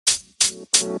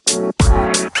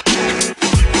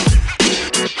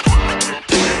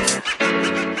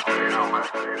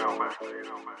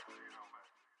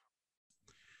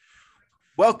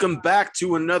Welcome back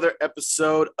to another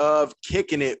episode of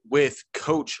Kicking It with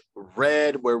Coach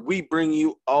Red, where we bring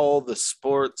you all the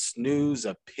sports news,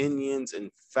 opinions, and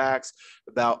facts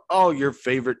about all your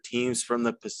favorite teams from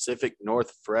the Pacific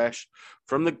North fresh,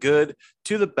 from the good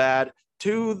to the bad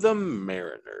to the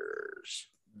Mariners.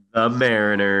 The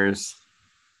Mariners.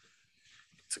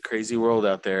 It's a crazy world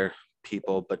out there,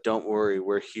 people, but don't worry.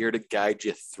 We're here to guide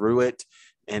you through it.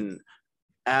 And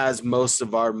as most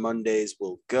of our Mondays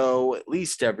will go, at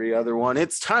least every other one,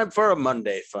 it's time for a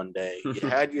Monday fun day. You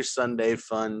had your Sunday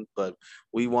fun, but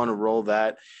we want to roll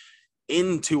that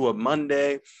into a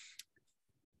Monday.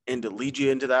 And to lead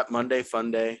you into that Monday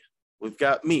fun day, we've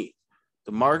got me,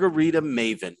 the Margarita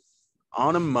Maven,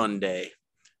 on a Monday.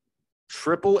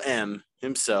 Triple M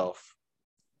himself,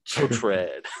 Coach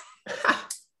Red.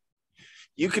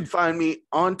 You can find me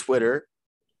on Twitter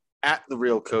at The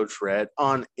Real Coach Red,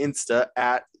 on Insta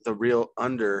at The Real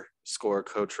 _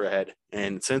 Coach Red.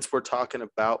 And since we're talking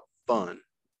about fun,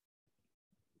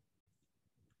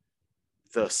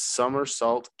 the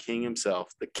somersault king himself,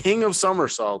 the king of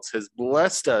somersaults, has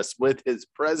blessed us with his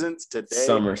presence today.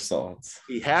 Somersaults.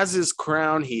 He has his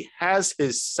crown. He has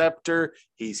his scepter.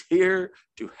 He's here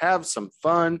to have some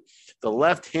fun. The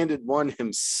left-handed one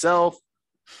himself,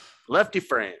 Lefty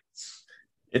France.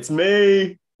 It's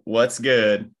me. What's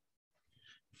good?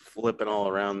 Flipping all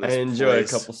around this I enjoy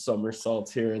place. a couple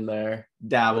somersaults here and there.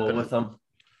 Dabble with them.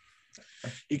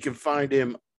 You can find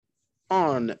him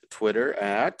on Twitter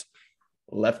at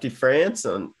Lefty France,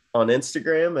 on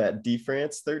Instagram at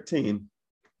dfrance13.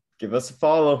 Give us a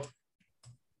follow.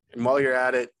 And while you're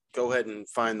at it, go ahead and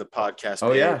find the podcast page.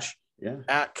 Oh, yeah.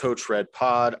 At Coach Red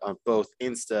Pod on both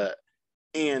Insta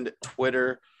and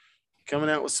Twitter. Coming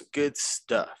out with some good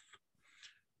stuff.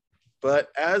 But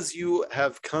as you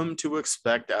have come to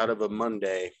expect out of a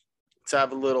Monday, let's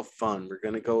have a little fun. We're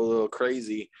going to go a little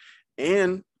crazy.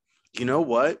 And you know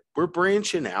what? We're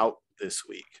branching out this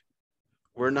week.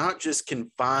 We're not just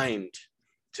confined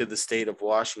to the state of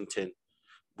Washington.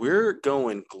 We're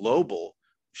going global,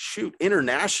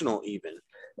 international even.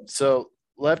 So,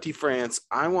 Lefty France,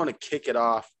 I want to kick it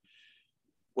off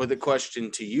with a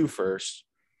question to you first.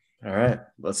 All right.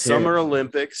 Let's hear Summer it.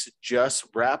 Olympics just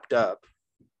wrapped up.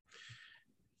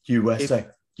 USA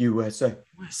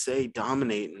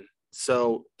dominating.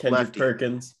 So, Kendrick Lefty,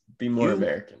 Perkins, be more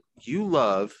American. You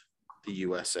love the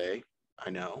USA,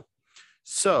 I know.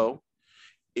 So,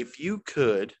 if you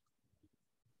could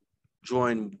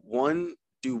do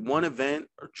one event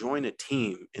or join a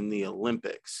team in the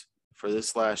Olympics for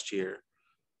this last year,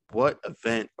 what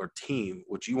event or team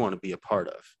would you want to be a part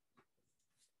of?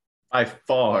 By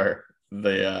far,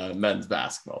 the men's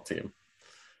basketball team.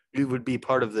 You would be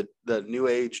part of the New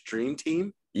Age Dream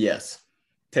Team? Yes.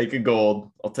 Take a gold.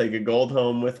 I'll take a gold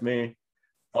home with me.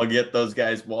 I'll get those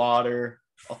guys water.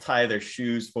 I'll tie their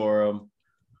shoes for them.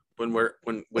 When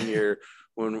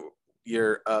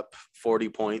you're up 40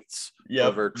 points yep,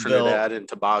 over Trinidad and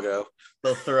Tobago,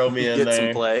 they'll throw me in get there.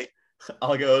 Some play.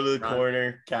 I'll go to the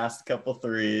corner, cast a couple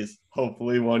threes.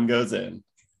 Hopefully one goes in.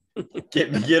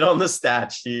 Get on the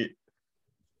stat sheet.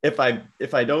 If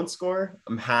I don't score,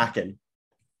 I'm hacking.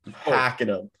 Hacking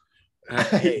them.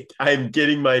 Hey. I'm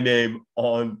getting my name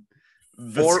on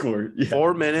the score. Yeah.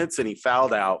 4 minutes and he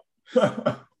fouled out.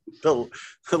 The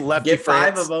Lefty Get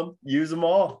France, 5 of them. Use them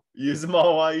all. Use them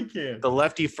all while you can. The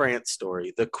Lefty France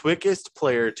story. The quickest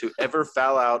player to ever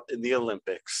foul out in the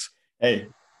Olympics. Hey.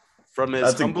 From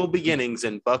his humble beginnings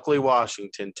in Buckley,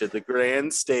 Washington to the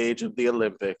grand stage of the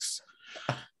Olympics.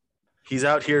 He's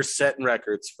out here setting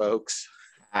records, folks.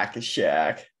 Hack a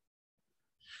Shaq.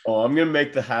 Oh, I'm going to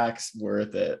make the hacks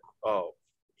worth it. Oh,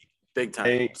 big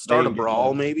time. Start a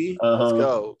brawl, maybe? Let's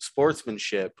go.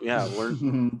 Sportsmanship. Yeah,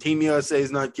 Team USA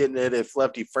is not getting it if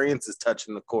Lefty France is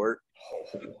touching the court.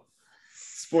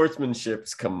 Sportsmanship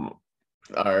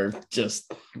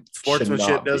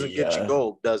doesn't get you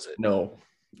gold, does it? No.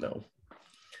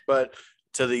 But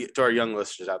to our young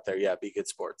listeners out there, yeah, be good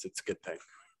sports. It's a good thing.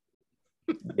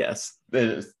 Yes,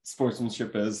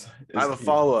 sportsmanship is. I have a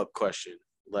follow-up question,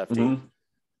 Lefty. Mm-hmm.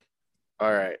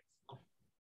 All right.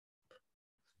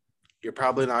 You're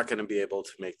probably not going to be able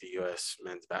to make the U.S.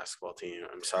 men's basketball team.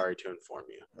 I'm sorry to inform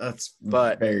you. That's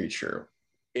but very true.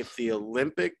 If the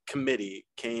Olympic Committee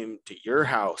came to your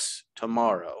house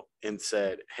tomorrow and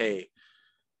said, hey,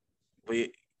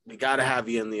 we got to have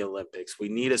you in the Olympics. We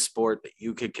need a sport that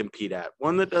you could compete at.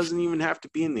 One that doesn't even have to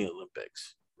be in the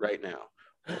Olympics right now.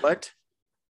 What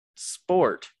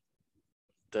sport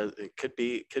It could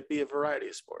be a variety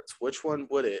of sports. Which one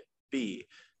would it be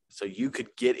so you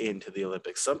could get into the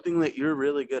Olympics? Something that you're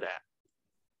really good at.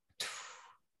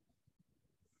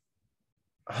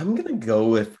 I'm gonna go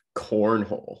with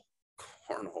cornhole.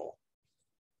 Cornhole.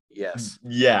 Yes.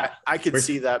 Yeah. I could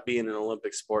see that being an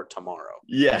Olympic sport tomorrow.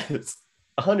 Yes.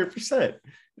 100%.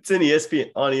 It's in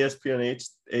ESPN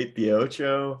 8 The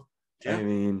Ocho. Yeah. I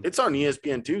mean, it's on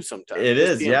ESPN too sometimes. It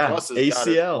is, ESPN yeah. Plus has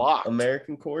ACL,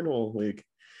 American Cornhole League.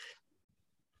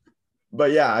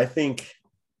 But yeah, I think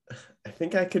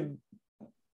I could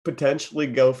potentially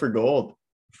go for gold.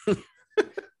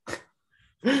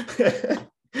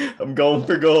 I'm going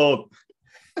for gold.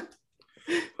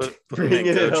 Bringing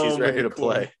it home. He's ready to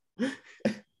play.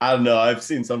 I don't know. I've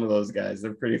seen some of those guys.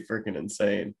 They're pretty freaking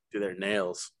insane. Do their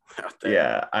nails out there.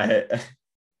 Yeah,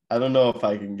 I don't know if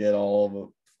I can get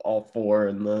all four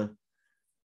in the.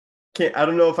 I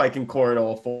don't know if I can corn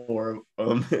all four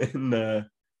of them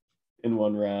in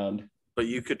one round. But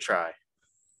you could try.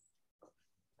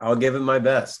 I'll give it my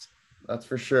best. That's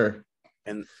for sure.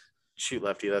 And shoot,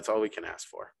 Lefty, that's all we can ask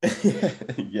for.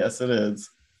 Yes, it is.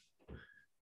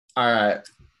 All right.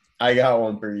 I got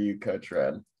one for you, Coach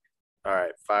Red. All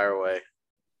right, fire away.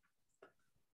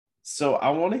 So I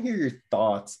want to hear your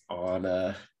thoughts on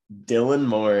Dylan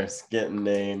Morris getting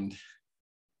named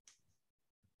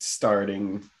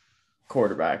starting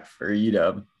quarterback for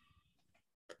UW.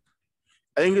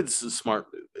 I think it's a smart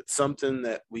move. It's something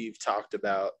that we've talked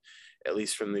about, at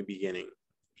least from the beginning.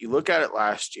 You look at it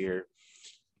last year,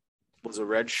 was a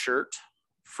red shirt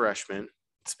freshman,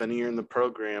 spent a year in the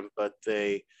program, but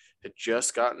they had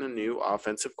just gotten a new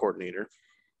offensive coordinator.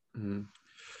 Mm-hmm.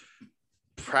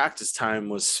 Practice time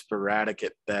was sporadic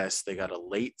at best. They got a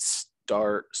late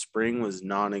start. Spring was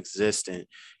non-existent.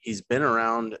 He's been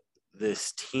around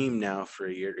this team now for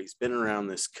a year. He's been around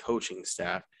this coaching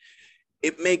staff.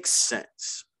 It makes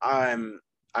sense. I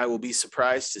will be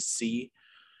surprised to see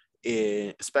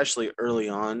it, especially early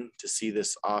on, to see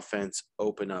this offense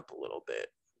open up a little bit.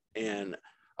 And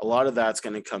a lot of that's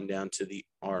going to come down to the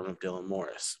arm of Dylan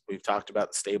Morris. We've talked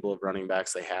about the stable of running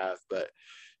backs they have, but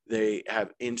they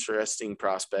have interesting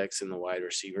prospects in the wide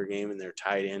receiver game, and their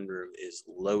tight end room is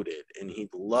loaded. And he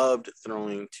loved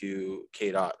throwing to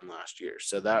Cade Otton last year,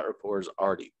 so that rapport is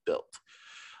already built.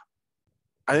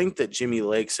 I think that Jimmy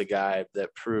Lake's a guy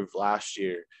that proved last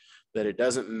year that it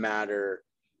doesn't matter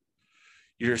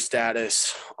your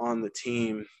status on the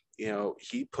team. You know,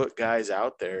 he put guys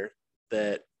out there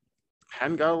that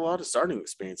hadn't got a lot of starting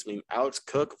experience. I mean, Alex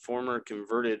Cook, former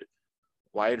converted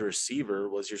wide receiver,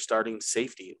 was your starting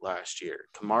safety last year.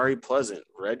 Kamari Pleasant,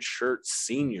 redshirt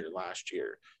senior last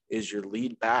year, is your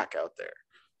lead back out there.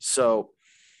 So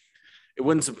it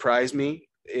wouldn't surprise me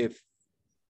if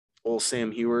old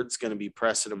Sam Heward's going to be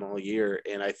pressing him all year.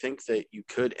 And I think that you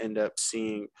could end up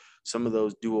seeing some of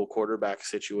those dual quarterback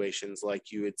situations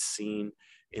like you had seen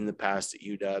in the past at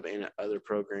UW and at other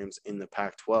programs in the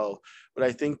Pac-12. But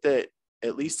I think that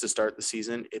at least to start the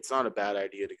season, it's not a bad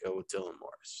idea to go with Dylan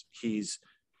Morris. He's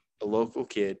a local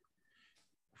kid,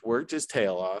 worked his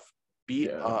tail off, beat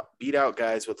out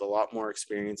guys with a lot more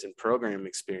experience and program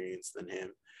experience than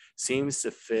him, seems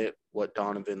to fit what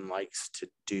Donovan likes to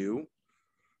do.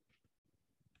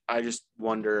 I just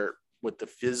wonder, with the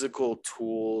physical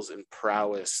tools and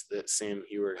prowess that Sam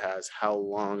Heward has, how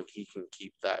long he can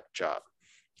keep that job.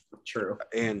 True.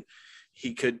 And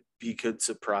he could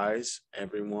surprise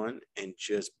everyone and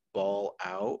just ball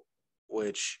out,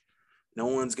 which no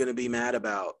one's going to be mad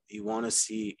about. You want to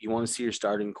see your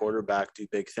starting quarterback do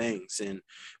big things. And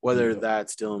whether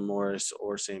that's Dylan Morris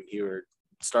or Sam Heward,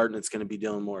 starting it's going to be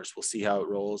Dylan Morris. We'll see how it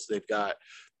rolls. They've got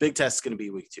big test is going to be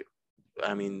week 2.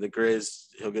 I mean, the Grizz,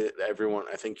 he'll get everyone.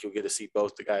 I think you'll get to see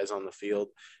both the guys on the field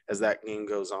as that game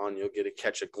goes on. You'll get to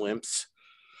catch a glimpse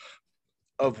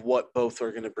of what both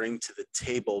are going to bring to the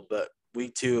table. But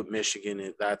week 2 at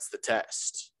Michigan, that's the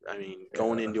test. I mean,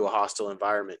 going into a hostile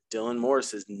environment, Dylan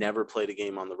Morris has never played a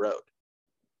game on the road.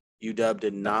 UW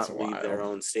did not leave their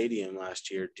own stadium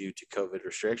last year due to COVID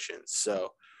restrictions. So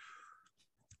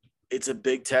it's a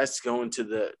big test going to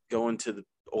the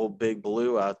old Big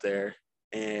Blue out there,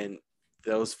 and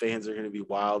those fans are going to be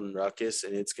wild and ruckus,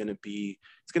 and it's going to be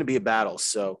a battle.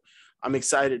 So I'm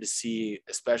excited to see,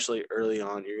 especially early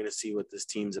on, you're going to see what this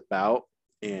team's about,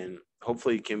 and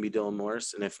hopefully it can be Dylan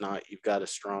Morris. And if not, you've got a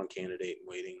strong candidate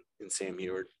waiting in Sam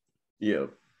Heward.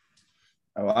 Yep.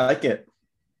 I like it.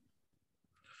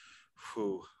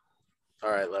 Whew. All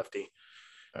right, Lefty.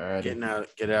 All right.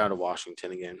 Get out of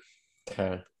Washington again.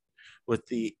 Okay. With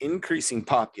the increasing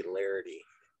popularity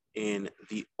in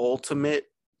the Ultimate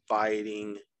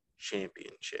Fighting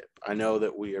Championship, I know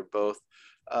that we are both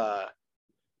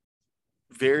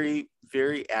very,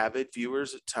 very avid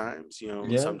viewers at times,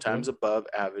 sometimes above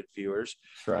avid viewers.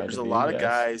 There's a lot of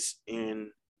guys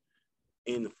in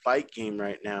the fight game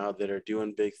right now that are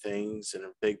doing big things and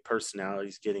are big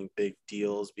personalities, getting big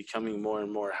deals, becoming more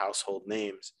and more household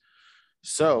names.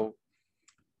 So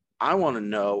I want to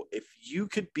know, if you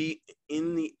could be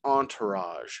in the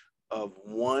entourage of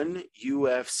one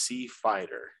UFC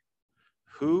fighter,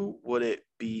 who would it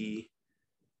be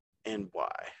and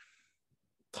why?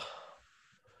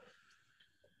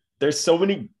 There's so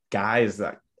many guys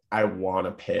that I want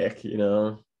to pick,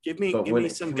 Give me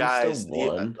some guys.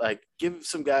 Give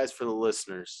some guys for the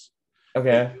listeners.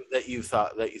 Okay. That you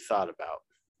thought about.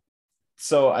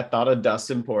 So I thought of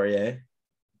Dustin Poirier.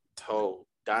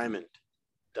 Diamond.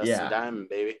 Dustin Diamond,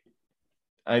 baby.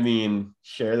 I mean,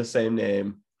 share the same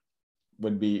name.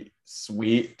 Would be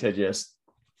sweet to just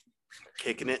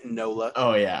kicking it in NOLA.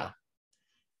 Oh yeah.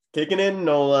 Kicking it in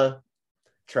NOLA,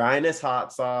 trying his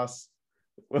hot sauce.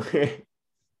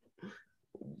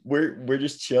 We're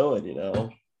just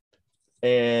chilling,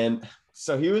 And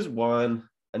so he was one.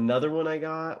 Another one I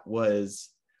got was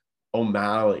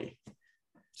O'Malley.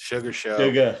 Sugar Show.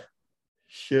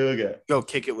 Sugar. Go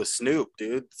kick it with Snoop,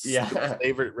 dude. Yeah.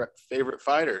 Favorite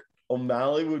fighter.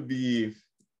 O'Malley would be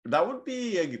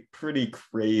a pretty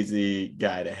crazy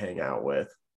guy to hang out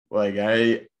with. Like,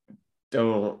 I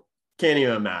can't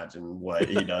even imagine what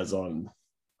he does on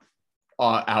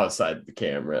outside the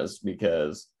cameras,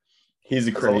 because he's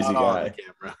a crazy guy. On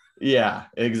camera. Yeah,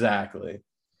 exactly.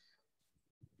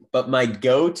 But my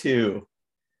go-to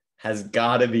has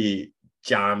got to be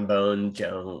John Bone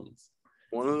Jones.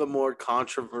 One of the more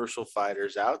controversial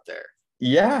fighters out there.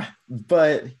 Yeah,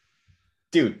 but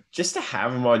dude, just to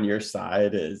have him on your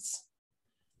side is,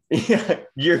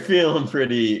 you're feeling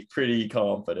pretty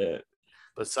confident.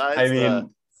 Besides the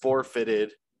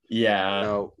forfeited,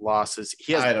 losses,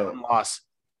 he has one loss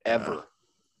ever.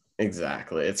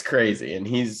 Exactly, it's crazy, and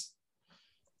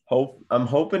I'm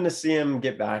hoping to see him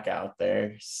get back out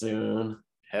there soon.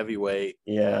 Heavyweight.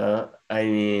 Yeah, I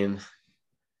mean,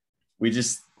 we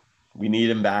need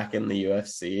him back in the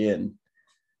UFC and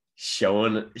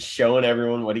showing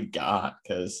everyone what he got,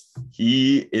 because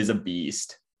he is a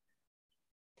beast.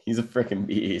 He's a freaking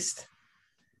beast.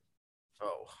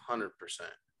 Oh, 100%.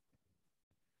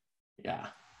 Yeah.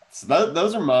 So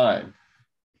those are mine.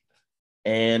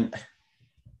 And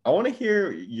I want to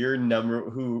hear your number.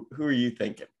 Who are you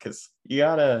thinking? Because you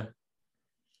gotta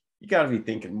be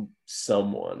thinking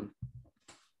someone.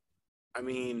 I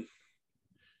mean,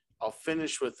 I'll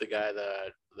finish with the guy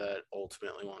that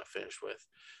ultimately want to finish with,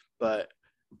 but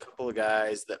a couple of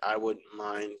guys that I wouldn't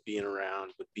mind being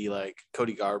around would be like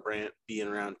Cody Garbrandt being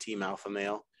around Team Alpha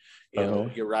Male.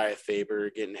 Uriah Faber,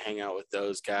 getting to hang out with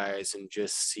those guys and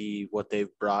just see what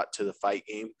they've brought to the fight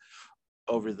game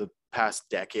over the past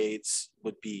decades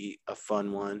would be a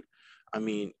fun one. I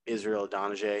mean, Israel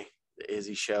Adonijay, the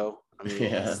Izzy Show. I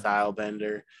mean, Style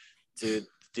Bender,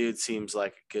 dude seems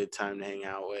like a good time to hang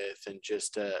out with and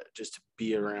just to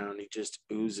be around. He just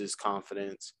oozes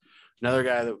confidence. Another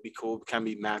guy that would be cool would kind of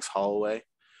be Max Holloway.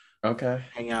 Okay.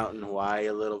 Hang out in Hawaii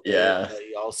a little bit. Yeah. But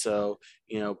he also,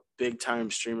 big time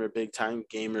streamer, big time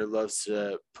gamer, loves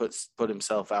to put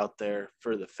himself out there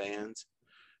for the fans,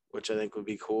 which I think would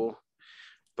be cool.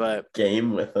 But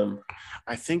game with him.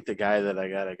 I think the guy that I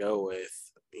gotta go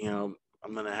with,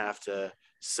 I'm gonna have to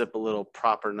sip a little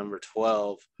proper number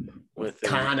 12 with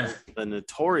the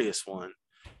notorious one.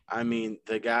 I mean,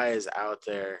 the guy is out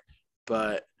there,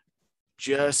 but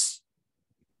just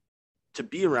to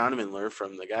be around him and learn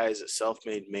from him, the guy is a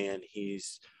self-made man.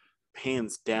 He's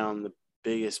hands down the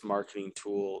biggest marketing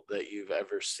tool that you've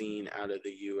ever seen out of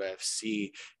the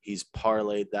UFC. He's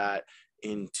parlayed that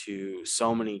into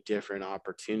so many different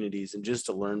opportunities, and just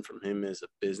to learn from him as a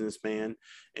businessman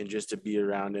and just to be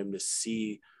around him to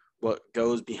see what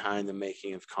goes behind the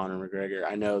making of Conor McGregor.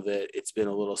 I know that it's been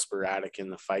a little sporadic in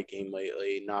the fight game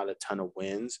lately, not a ton of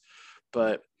wins,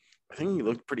 but I think he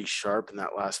looked pretty sharp in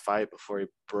that last fight before he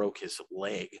broke his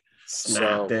leg.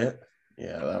 Snapped it.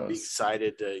 Yeah, that was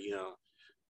excited to,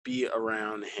 be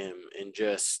around him and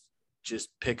just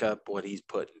pick up what he's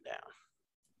putting down.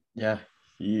 Yeah,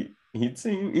 he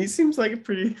seems like a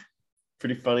pretty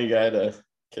funny guy to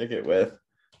kick it with.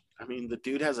 I mean, the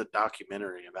dude has a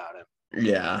documentary about him.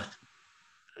 Yeah,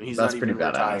 and he's not even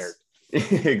retired.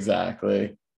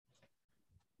 Exactly.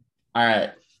 All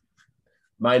right,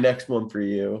 my next one for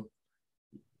you.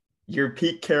 You're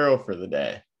Pete Carroll for the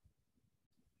day.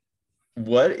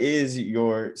 What is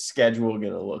your schedule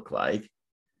going to look like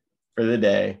for the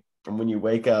day from when you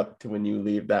wake up to when you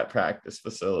leave that practice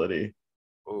facility?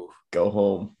 Ooh. Go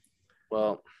home.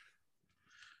 Well,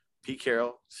 Pete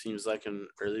Carroll seems like an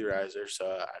early riser, so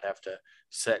I'd have to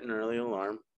set an early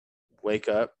alarm, wake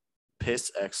up,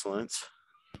 piss excellence,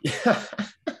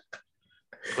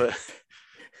 put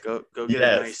go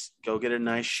get a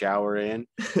nice shower in.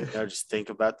 Just think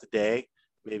about the day.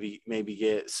 Maybe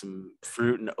get some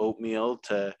fruit and oatmeal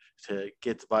to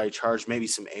get the body charged. Maybe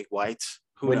some egg whites.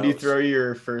 When do you throw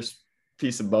your first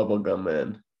piece of bubble gum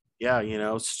in?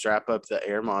 Yeah, strap up the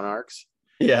Air Monarchs.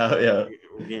 Yeah.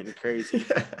 We're getting crazy.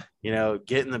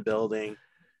 Get in the building,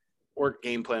 work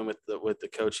game plan with the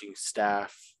coaching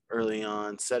staff early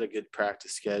on, set a good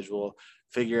practice schedule,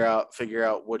 figure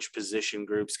out which position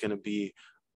group's going to be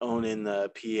owning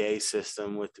the PA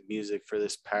system with the music for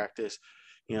this practice.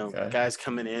 Guys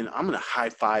coming in, I'm going to high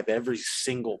five every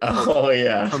single person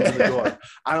that comes in the door.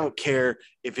 I don't care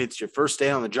if it's your first day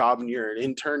on the job and you're an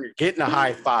intern, you're getting a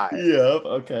high five. Yep.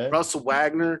 Okay. Russell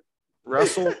Wagner,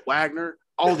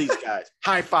 all these guys,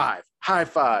 high five.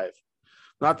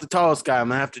 Not the tallest guy. I'm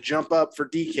going to have to jump up for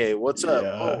DK. What's up?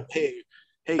 Yeah. Oh,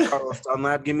 hey, Carlos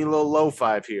Dunlap, give me a little low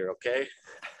five here, okay?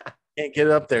 Can't get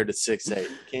up there to 6'8".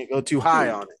 Can't go too high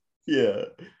on it.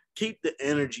 Yeah. Keep the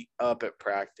energy up at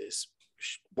practice.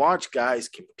 Watch guys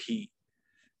compete.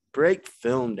 Break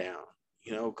film down.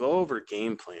 Go over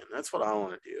game plan. That's what I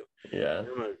want to do. Yeah. I'm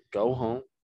going to go home,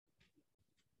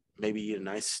 maybe eat a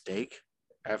nice steak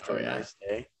after a nice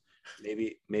day.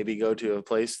 Maybe go to a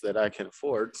place that I can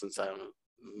afford since I'm a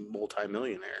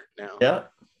multi-millionaire now.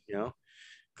 Yeah.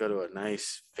 Go to a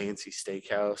nice fancy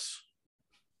steakhouse,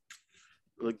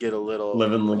 get a little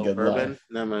good bourbon, life.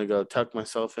 and I'm going to go tuck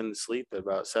myself into sleep at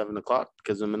about 7:00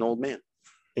 because I'm an old man.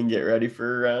 And get ready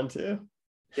for round 2.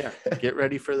 Yeah, get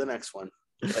ready for the next one.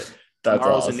 That's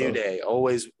tomorrow's awesome. A new day.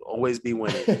 Always be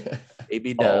winning.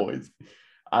 AB Dub. Always.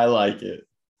 I like it.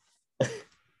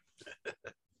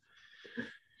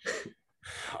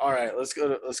 All right, let's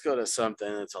go to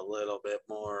something that's a little bit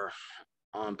more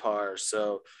on par.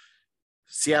 So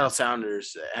Seattle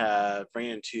Sounders ran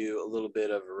into a little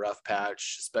bit of a rough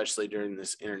patch, especially during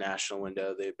this international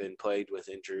window. They've been plagued with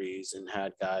injuries and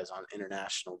had guys on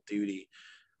international duty.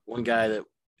 One guy that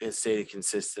has stayed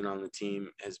consistent on the team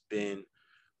has been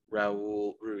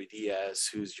Raul Ruidiaz,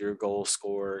 who's your goal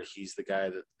scorer. He's the guy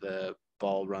that the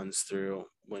ball runs through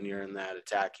when you're in that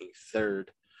attacking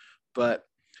third. But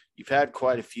you've had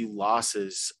quite a few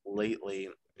losses lately,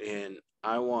 and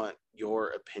I want your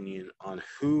opinion on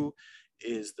who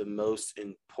is the most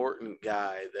important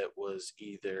guy that was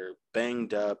either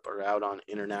banged up or out on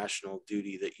international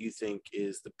duty that you think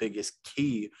is the biggest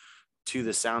key to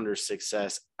the Sounders'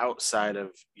 success outside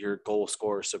of your goal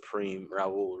scorer supreme,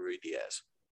 Raul Ruidiaz?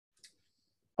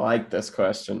 I like this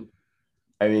question.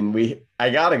 I mean, I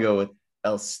got to go with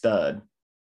El Stud,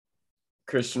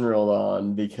 Christian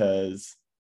Roldan, because,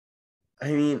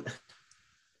 I mean,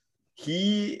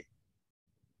 he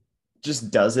just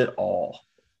does it all.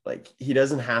 Like, he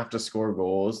doesn't have to score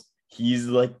goals. He's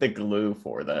like the glue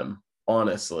for them,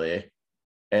 honestly.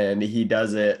 And he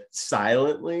does it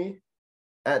silently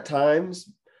at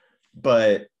times,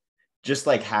 but just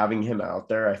like having him out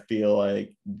there, I feel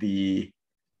like the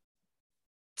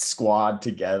squad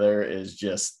together is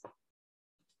just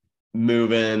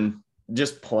moving,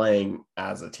 just playing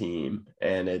as a team.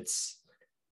 And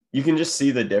you can just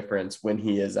see the difference when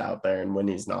he is out there and when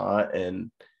he's not. And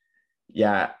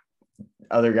yeah,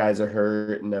 other guys are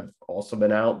hurt and have also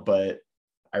been out, but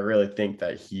I really think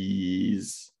that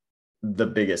he's the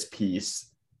biggest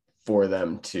piece for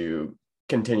them to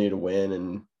continue to win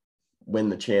and win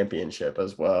the championship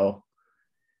as well.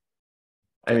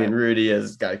 I mean, Rudy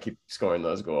has got to keep scoring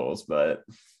those goals, but.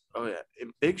 Oh, yeah. A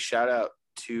big shout out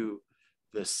to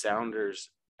the Sounders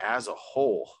as a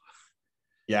whole.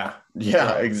 Yeah,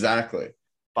 exactly.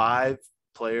 5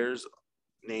 players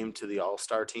named to the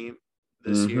All-Star team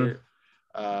this year.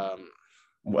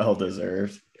 Well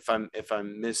deserved. If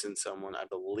I'm missing someone, I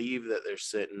believe that they're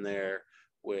sitting there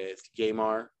with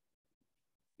Yeimar,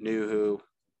 Nuhu,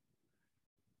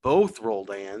 both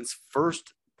Roldans,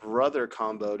 first brother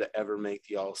combo to ever make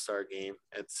the All-Star game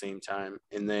at the same time.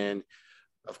 And then,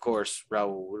 of course,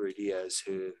 Raul Ruidiaz,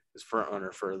 who is front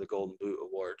runner for the Golden Boot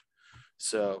Award.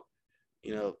 So,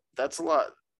 that's a lot.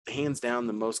 Hands down,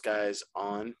 the most guys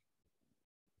on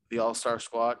the All-Star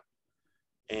squad.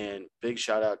 And big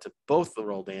shout out to both the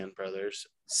Roldan brothers.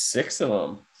 6 of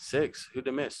them. 6. Who'd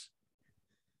I miss?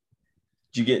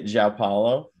 Did you get João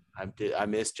Paulo? I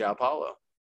missed João Paulo.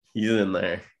 He's in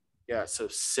there. Yeah, so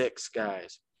 6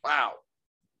 guys. Wow.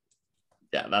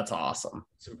 Yeah, that's awesome.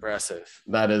 It's impressive.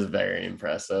 That is very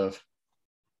impressive.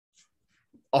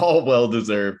 All well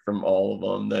deserved from all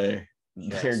of them.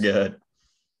 They're good.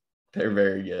 They're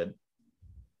very good.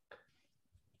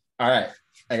 All right.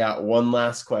 I got one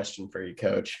last question for you,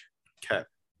 Coach. Okay.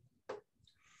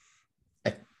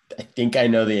 I think I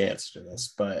know the answer to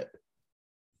this, but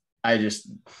I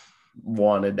just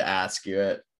wanted to ask you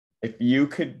it. If you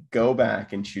could go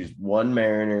back and choose one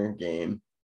Mariner game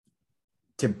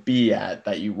to be at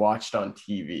that you watched on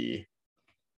TV,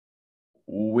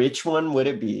 which one would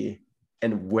it be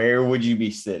and where would you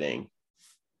be sitting?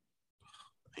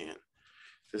 Man,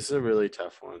 this is a really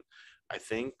tough one. I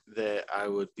think that I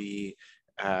would be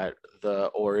at the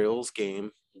Orioles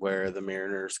game where the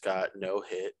Mariners got no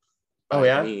hit Oh, by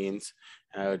yeah? means.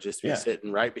 And I would just be Yeah.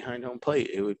 sitting right behind home plate.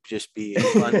 It would just be a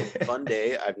fun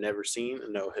day. I've never seen a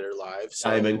no-hitter live. So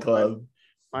Diamond Club.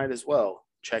 might as well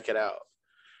check it out.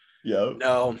 Yep.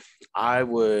 No, I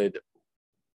would.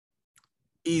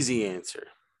 Easy answer.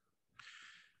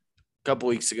 A couple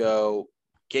weeks ago,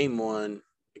 game 1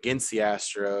 against the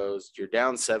Astros, you're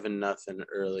down 7-0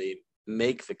 early,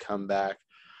 make the comeback.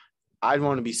 I'd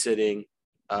want to be sitting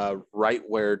right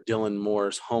where Dylan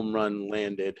Moore's home run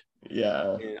landed.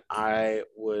 Yeah. And I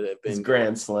would have been His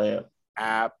grand slam.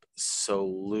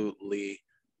 Absolutely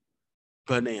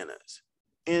bananas.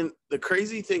 And the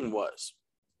crazy thing was,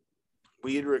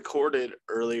 we had recorded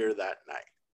earlier that night.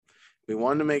 We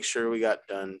wanted to make sure we got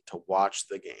done to watch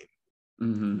the game.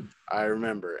 Mm-hmm. I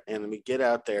remember. And we get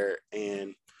out there,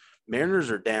 and Mariners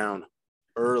are down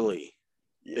early.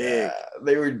 Yeah,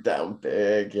 they were down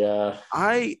big. Yeah.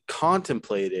 I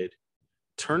contemplated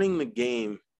turning the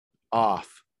game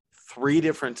off 3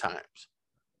 different times,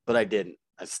 but I didn't.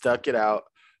 I stuck it out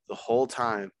the whole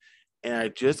time, and I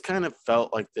just kind of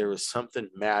felt like there was something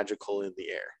magical in the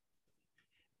air.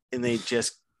 And they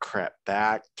just crept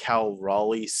back. Cal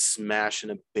Raleigh smashing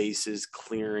a bases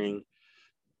clearing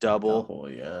double.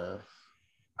 Yeah.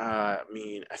 I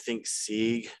think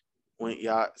Sieg went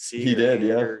Yahtzee. He did,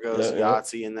 yeah. Goes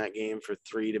Yahtzee in that game for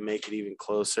 3 to make it even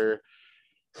closer.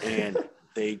 And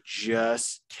they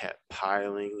just kept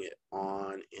piling it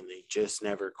on, and they just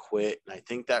never quit. And I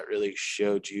think that really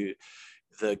showed you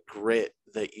the grit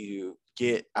that you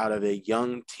get out of a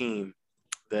young team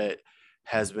that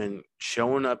has been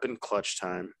showing up in clutch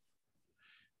time.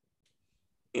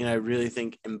 And I really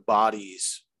think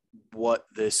embodies what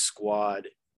this squad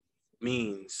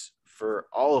means for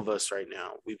all of us right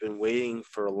now. We've been waiting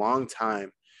for a long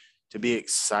time to be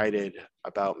excited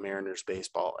about Mariners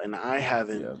baseball. And I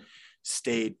haven't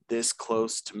stayed this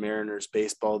close to Mariners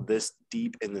baseball this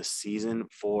deep in the season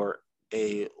for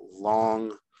a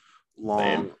long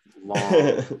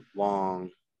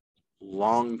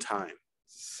time.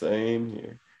 Same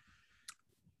here.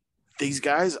 These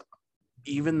guys,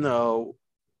 even though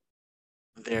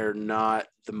they're not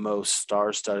the most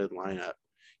star-studded lineup,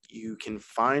 you can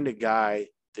find a guy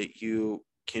that you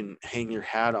can hang your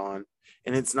hat on,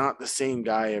 and it's not the same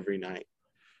guy every night.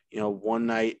 One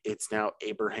night it's now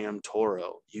Abraham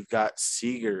Toro. You've got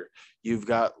Seager. You've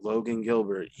got Logan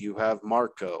Gilbert. You have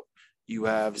Marco. You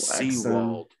have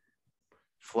Seawald,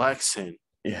 Flexen,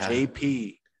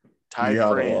 JP, Ty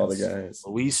France,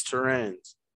 Luis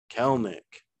Torrens, Kelnick,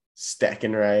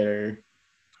 Steckenrider.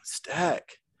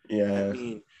 Stack. Yeah.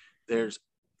 There's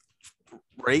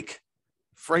Rake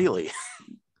Fraley.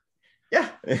 Yeah.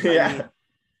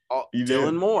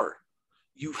 Dylan Moore.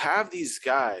 You have these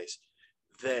guys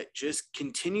that just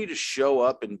continue to show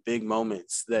up in big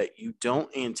moments that you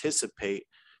don't anticipate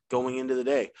going into the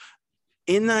day.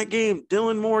 In that game,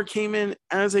 Dylan Moore came in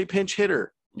as a pinch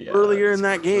hitter earlier in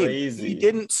that game. He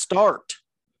didn't start.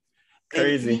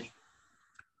 Crazy.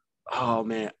 Oh,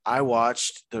 man. I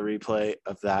watched the replay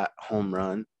of that home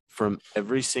run from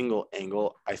every single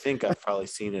angle. I think I've probably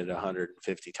seen it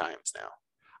 150 times now.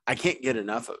 I can't get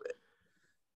enough of it.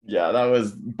 Yeah, that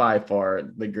was by far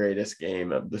the greatest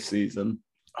game of the season.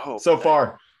 Oh, so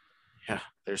far. Yeah,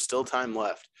 there's still time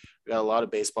left. We got a lot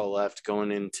of baseball left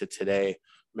going into today.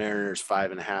 Mariners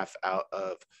 5.5 out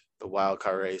of the wild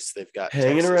card race. They've got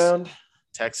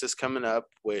Texas coming up,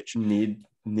 which need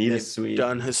a sweep.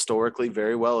 Done historically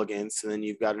very well against, and then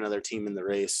you've got another team in the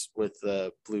race with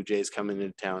the Blue Jays coming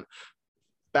into town.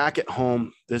 Back at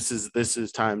home, this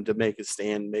is time to make a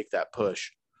stand, make that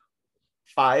push.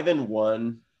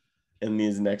 5-1 in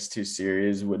these next 2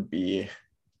 series would be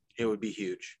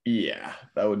huge. Yeah,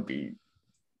 that would be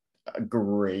a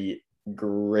great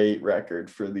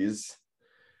record for these.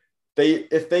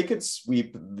 If they could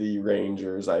sweep the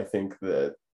Rangers, I think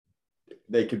that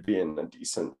they could be in a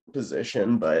decent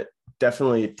position, but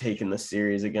definitely taking the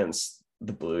series against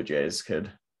the Blue Jays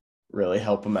could really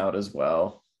help them out as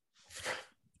well.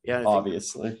 Yeah,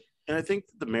 obviously. I think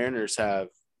the Mariners have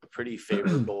a pretty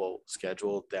favorable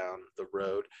schedule down the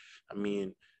road.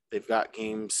 They've got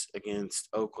games against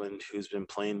Oakland, who's been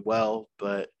playing well,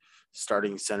 but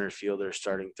starting center fielder,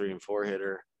 starting 3 and 4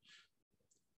 hitter.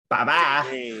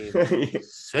 Bye-bye.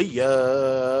 See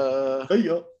ya. See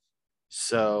ya.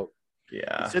 So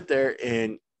Yeah. you sit there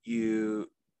and the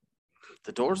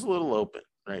door's a little open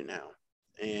right now.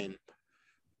 And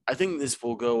I think this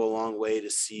will go a long way to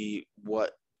see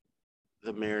what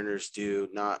the Mariners do,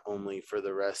 not only for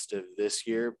the rest of this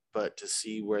year, but to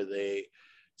see where they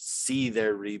see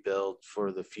their rebuild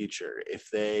for the future. If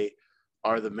they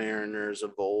are the Mariners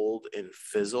of old and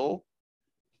fizzle,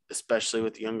 especially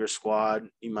with the younger squad,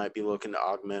 you might be looking to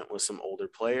augment with some older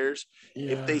players.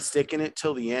 Yeah. If they stick in it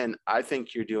till the end, I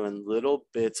think you're doing little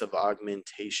bits of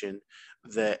augmentation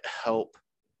that help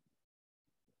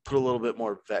put a little bit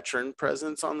more veteran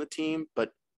presence on the team,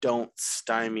 but don't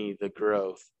stymie the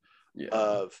growth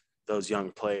of those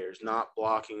young players, not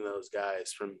blocking those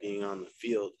guys from being on the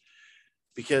field.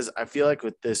 Because I feel like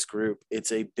with this group,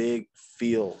 it's a big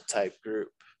feel type group.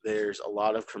 There's a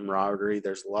lot of camaraderie.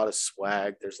 There's a lot of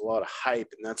swag. There's a lot of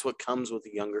hype. And that's what comes with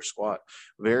a younger squad.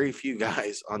 Very few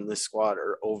guys on this squad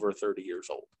are over 30 years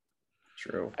old.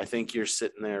 True. I think you're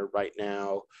sitting there right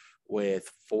now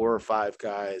with 4 or 5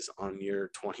 guys on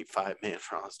your 25-man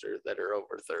roster that are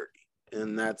over 30.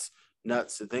 And that's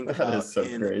nuts to think about. That is so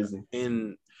crazy.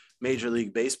 In Major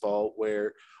League Baseball,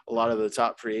 where a lot of the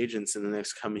top free agents in the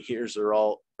next coming years are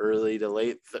all early to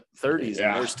late 30s,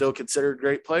 and they're still considered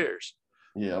great players.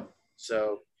 Yep.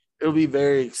 So it'll be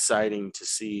very exciting to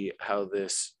see how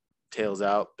this tails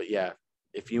out. But, yeah,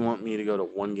 if you want me to go to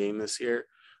one game this year,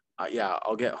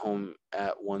 I'll get home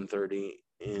at 1:30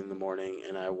 in the morning,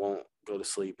 and I won't go to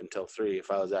sleep until 3 if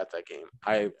I was at that game.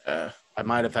 I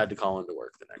might have had to call into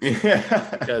work the next day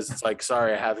because it's like,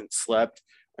 sorry, I haven't slept.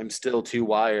 I'm still too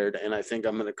wired, and I think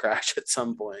I'm going to crash at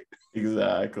some point.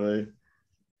 Exactly.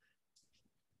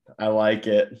 I like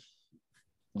it.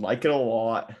 Like it a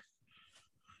lot.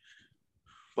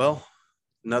 Well,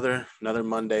 another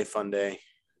Monday fun day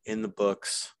in the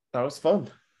books. That was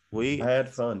fun. I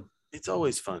had fun. It's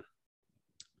always fun.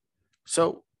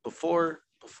 So before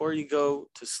you go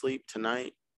to sleep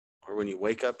tonight, or when you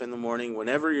wake up in the morning,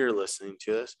 whenever you're listening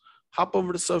to this, hop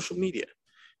over to social media.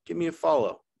 Give me a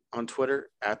follow on Twitter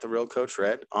at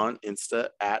 @TheRealCoachRed, on Insta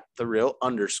at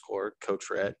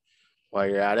 @TheReal_CoachRed. While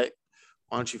you're at it,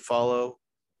 why don't you follow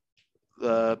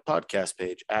the podcast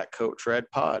page at Coach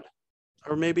Red Pod?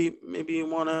 Or maybe you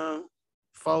want to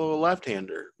follow a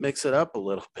left-hander, mix it up a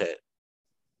little bit.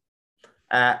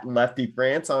 At Lefty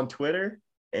France on Twitter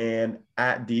and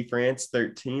at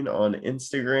DFrance13 on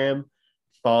Instagram.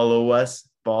 Follow us.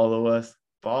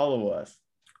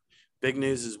 Big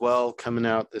news as well coming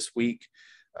out this week.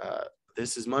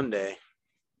 This is Monday,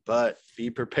 but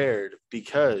be prepared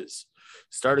because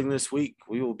starting this week,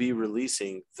 we will be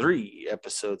releasing 3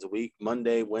 episodes a week,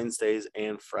 Monday, Wednesdays,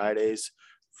 and Fridays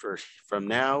from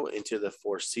now into the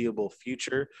foreseeable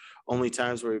future. Only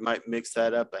times where we might mix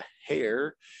that up a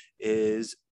hair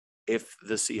is if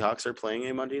the Seahawks are playing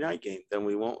a Monday night game. Then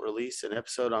we won't release an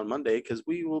episode on Monday because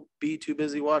we will be too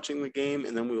busy watching the game,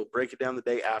 and then we will break it down the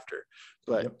day after.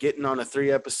 But getting on a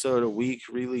 3 episode a week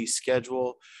release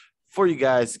schedule for you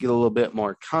guys to get a little bit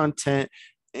more content,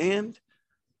 and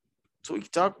so we can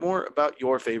talk more about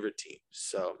your favorite team.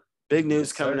 So big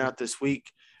news coming out this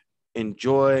week.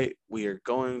 Enjoy. We are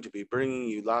going to be bringing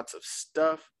you lots of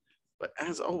stuff, but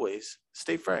as always,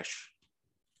 stay fresh.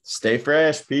 Stay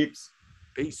fresh, peeps.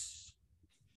 Peace.